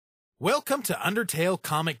Welcome to Undertale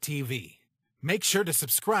Comic TV. Make sure to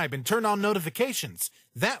subscribe and turn on notifications.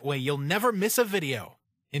 That way you'll never miss a video.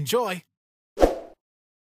 Enjoy!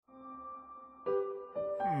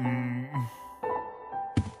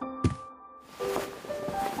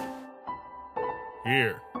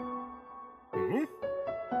 Here.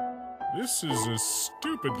 This is a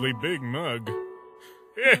stupidly big mug.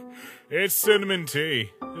 It's cinnamon tea.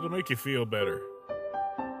 It'll make you feel better.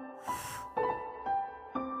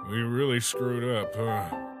 We really screwed up, huh?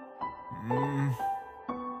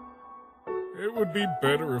 It would be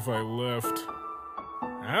better if I left.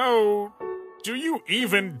 How do you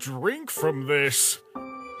even drink from this?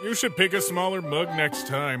 You should pick a smaller mug next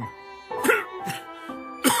time.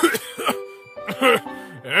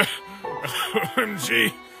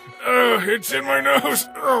 OMG. It's in my nose.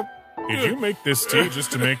 Did you make this tea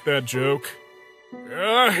just to make that joke?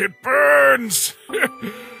 It burns.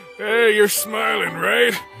 Hey, you're smiling,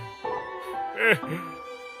 right?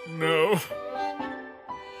 No.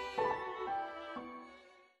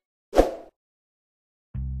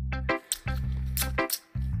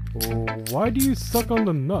 Why do you suck on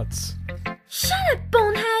the nuts? Shut up,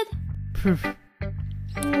 bonehead!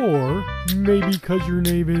 Or maybe because your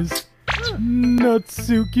name is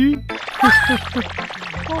Nutsuki?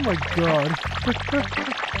 Oh my god.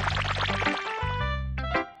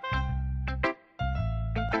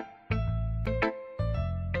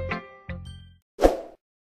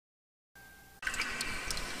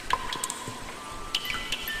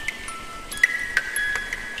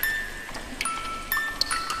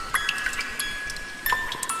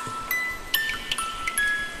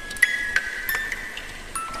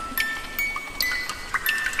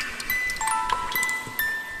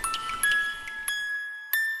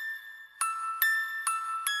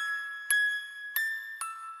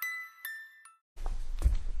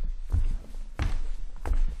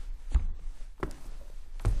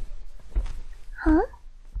 Huh?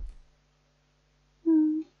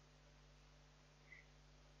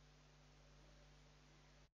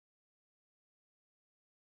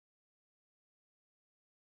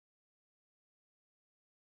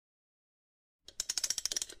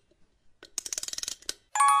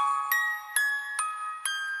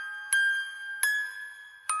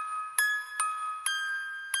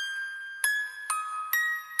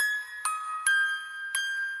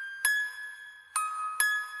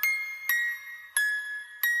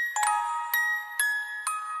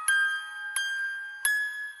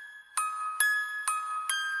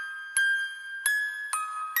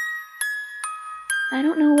 I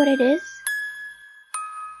don't know what it is,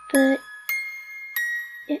 but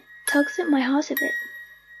it tugs at my heart a bit.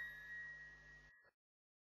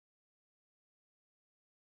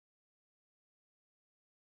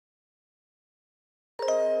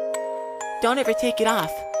 Don't ever take it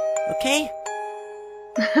off, okay?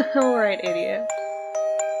 Alright, idiot.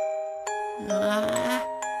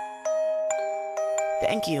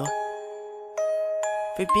 Thank you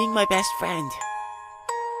for being my best friend.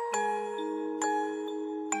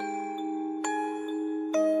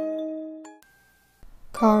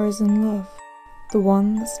 Kara is in love, the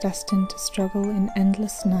one that's destined to struggle in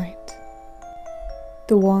endless night.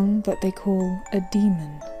 The one that they call a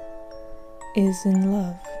demon is in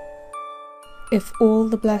love. If all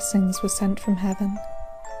the blessings were sent from heaven,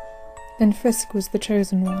 then Frisk was the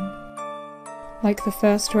chosen one. Like the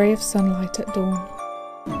first ray of sunlight at dawn,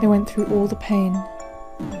 they went through all the pain,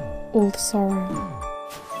 all the sorrow,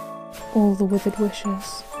 all the withered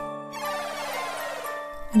wishes.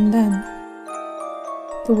 And then,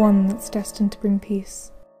 the one that's destined to bring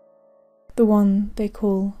peace, the one they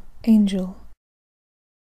call Angel,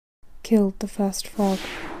 killed the first frog.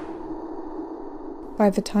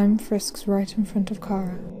 By the time Frisk's right in front of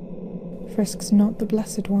Kara, Frisk's not the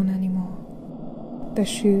blessed one anymore. Their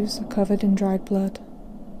shoes are covered in dried blood.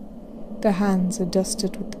 Their hands are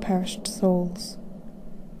dusted with the perished souls.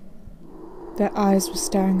 Their eyes were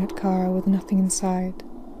staring at Kara with nothing inside.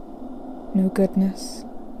 No goodness,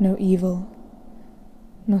 no evil,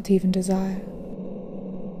 not even desire.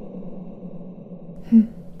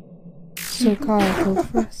 So Kara killed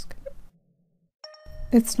Frisk.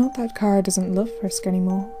 It's not that Kara doesn't love Frisk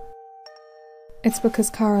anymore. It's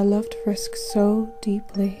because Kara loved Frisk so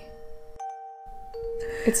deeply.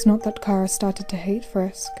 It's not that Kara started to hate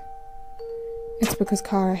Frisk. It's because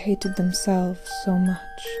Kara hated themselves so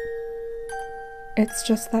much. It's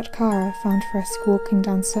just that Kara found Frisk walking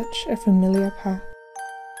down such a familiar path.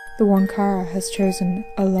 The one Kara has chosen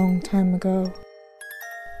a long time ago.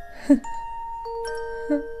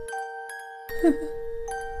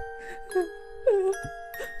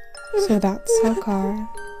 So that's how Kara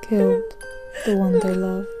killed the one they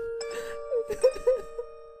love.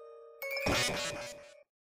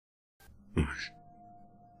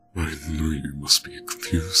 I know you must be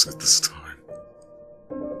confused at this time.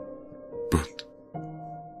 But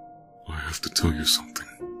I have to tell you something.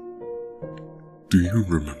 Do you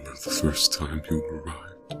remember the first time you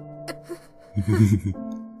arrived?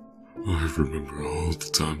 I remember all the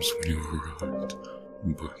times when you arrived,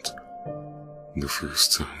 but the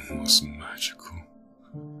first time was magical.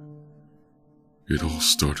 It all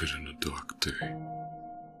started in a dark day,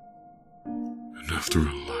 and after a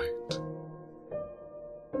light,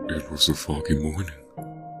 it was a foggy morning.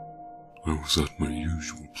 I was at my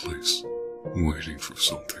usual place, waiting for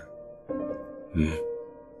something.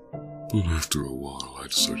 But after a while, I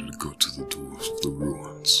decided to go to the doors of the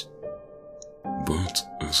ruins. But,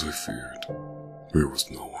 as I feared, there was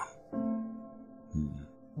no one.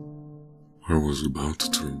 I was about to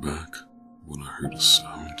turn back when I heard a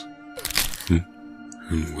sound.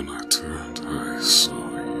 And when I turned, I saw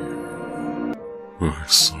you. I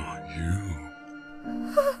saw you.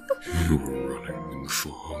 You were running in the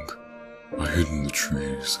fog. I hid in the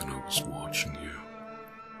trees and I was watching you.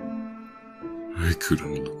 I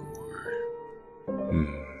couldn't look away.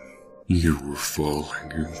 You were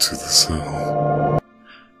falling into the cell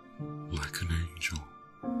like an angel.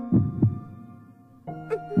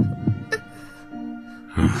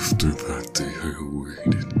 After that day I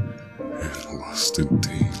waited and lusted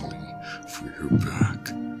daily for your back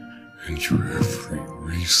and your every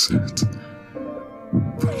reset.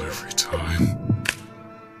 But every time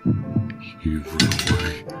you ran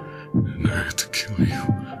away and I had to kill you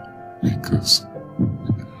because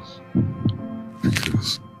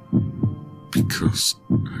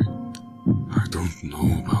I don't know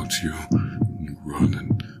about you. You run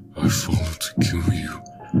and I follow to kill you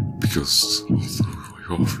because although I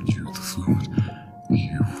offered you the food,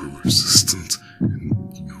 you were resistant and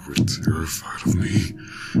you were terrified of me.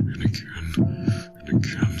 And again, and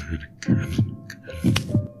again, and again, and again.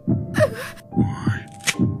 Why?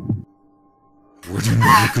 Why do you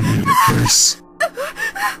not look at me in the face?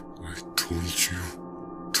 I told you,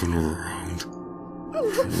 turn around.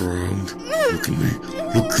 Turn around. Look at me.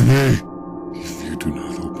 Look at me. If you do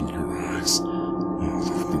not open your eyes, I'll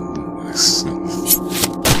open them myself.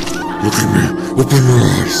 Look at me. Open your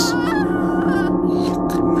eyes.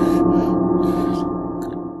 Look at me.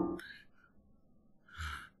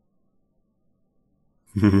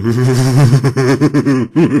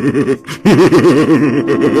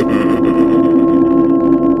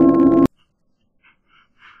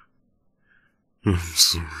 I'm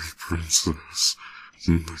sorry, Princess.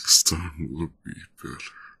 Next time will be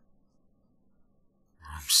better.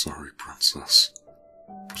 I'm sorry, Princess,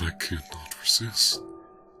 but I can't not resist.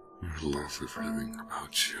 I love everything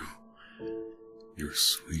about you. Your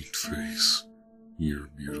sweet face, your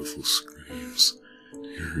beautiful screams,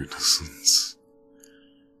 your innocence.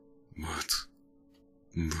 But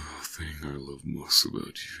the thing I love most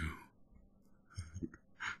about you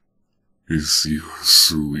is your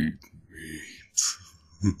sweet meat.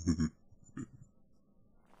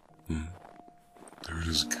 There it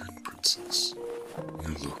is again, Princess.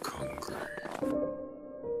 You look hungry.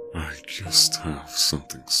 I just have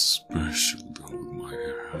something special done with my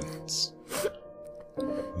hands.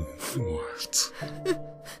 What?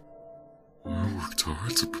 I worked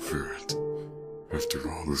hard to prepare it. After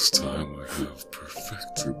all this time, I have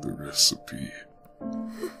perfected the recipe.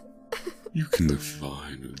 You can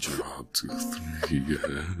define a job to 3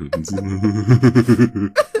 hands.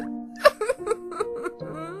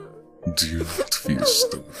 Do you not feel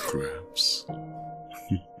stomach cramps?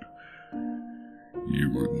 You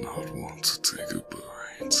would not want to take a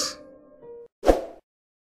bite.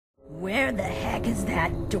 Where the heck is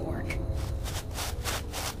that dork?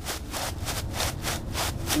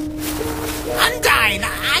 Undyne,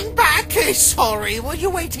 I'm back! Sorry, were you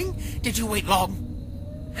waiting? Did you wait long?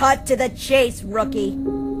 Cut to the chase, rookie.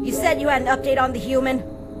 You said you had an update on the human?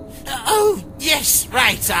 Oh, yes,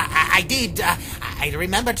 right, I did. I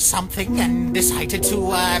remembered something and decided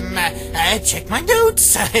to, check my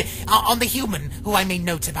notes on the human who I made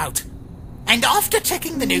notes about. And after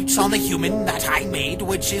checking the notes on the human that I made,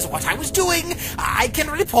 which is what I was doing, I can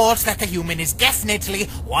report that the human is definitely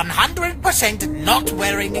 100% not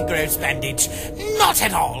wearing a gross bandage. Not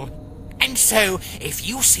at all. And so, if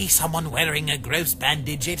you see someone wearing a gross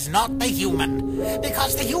bandage, it's not the human.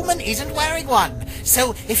 Because the human isn't wearing one.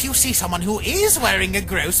 So, if you see someone who is wearing a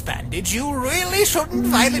gross bandage, you really shouldn't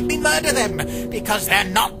violently murder them. Because they're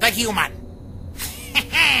not the human.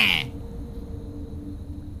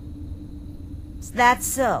 Is that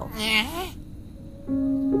so?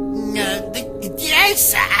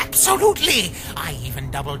 Yes, absolutely. I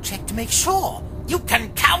even double-checked to make sure. You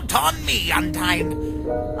can count on me, Undyne.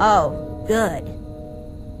 Oh, good.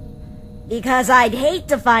 Because I'd hate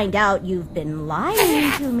to find out you've been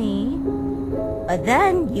lying to me. But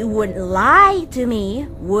then you wouldn't lie to me,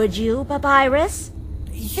 would you, Papyrus?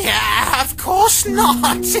 Yeah, of course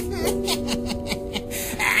not.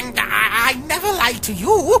 And I never lie to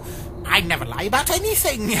you. I never lie about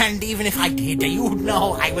anything, and even if I did, you'd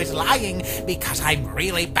know I was lying, because I'm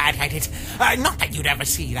really bad at it. Not that you'd ever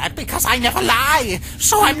see that, because I never lie,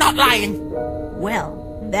 so I'm not lying.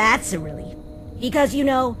 Well, that's a relief. Because, you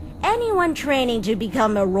know, anyone training to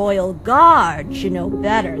become a royal guard should know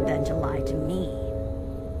better than to lie to me.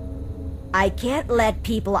 I can't let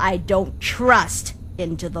people I don't trust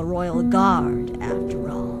into the royal guard, after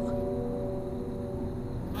all.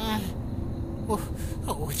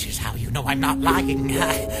 Which is how you know I'm not lying.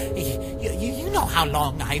 You know how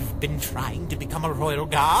long I've been trying to become a royal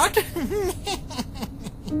guard?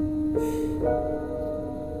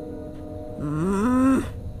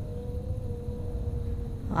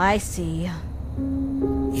 I see.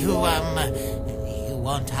 You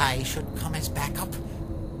want I should come as backup?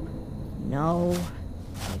 No,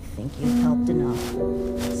 I think you've helped enough.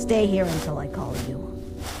 Stay here until I call you.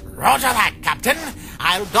 Roger that, Captain.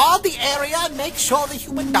 I'll guard the area and make sure the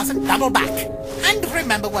human doesn't double back. And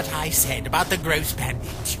remember what I said about the gross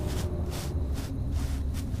bandage.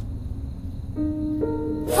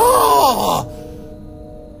 Oh!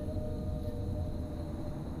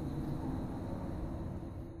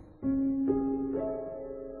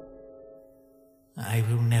 I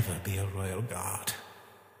will never be a royal guard.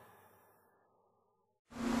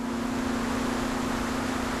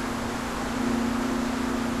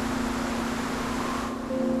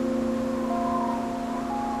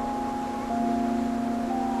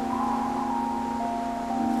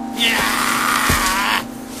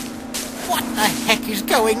 What the heck is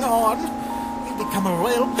going on? You become a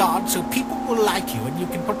royal guard so people will like you and you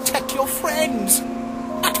can protect your friends.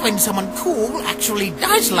 But when someone cool actually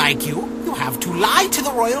does like you, you have to lie to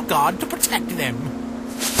the royal guard to protect them.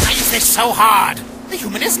 Why is this so hard? The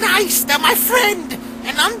human is nice, they're my friend,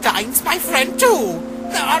 and Undyne's my friend too.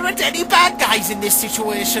 There aren't any bad guys in this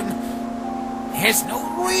situation. There's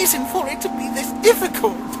no reason for it to be this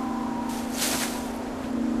difficult.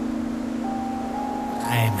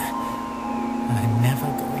 I'm never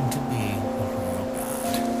going to be a royal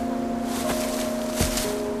guard.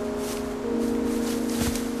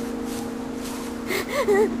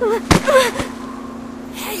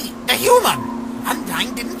 Hey, the human!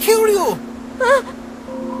 Undyne didn't kill you!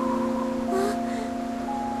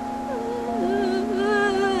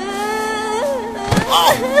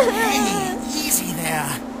 Oh, hey, easy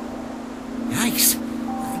there. Nice.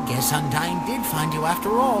 I guess Undyne did find you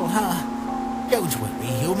after all, huh? Don't worry,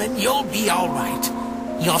 human, you'll be all right.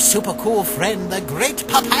 Your super cool friend, the great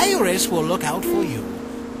Papyrus, will look out for you.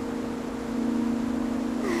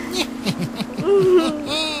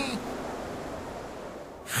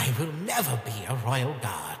 I will never be a royal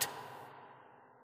guard.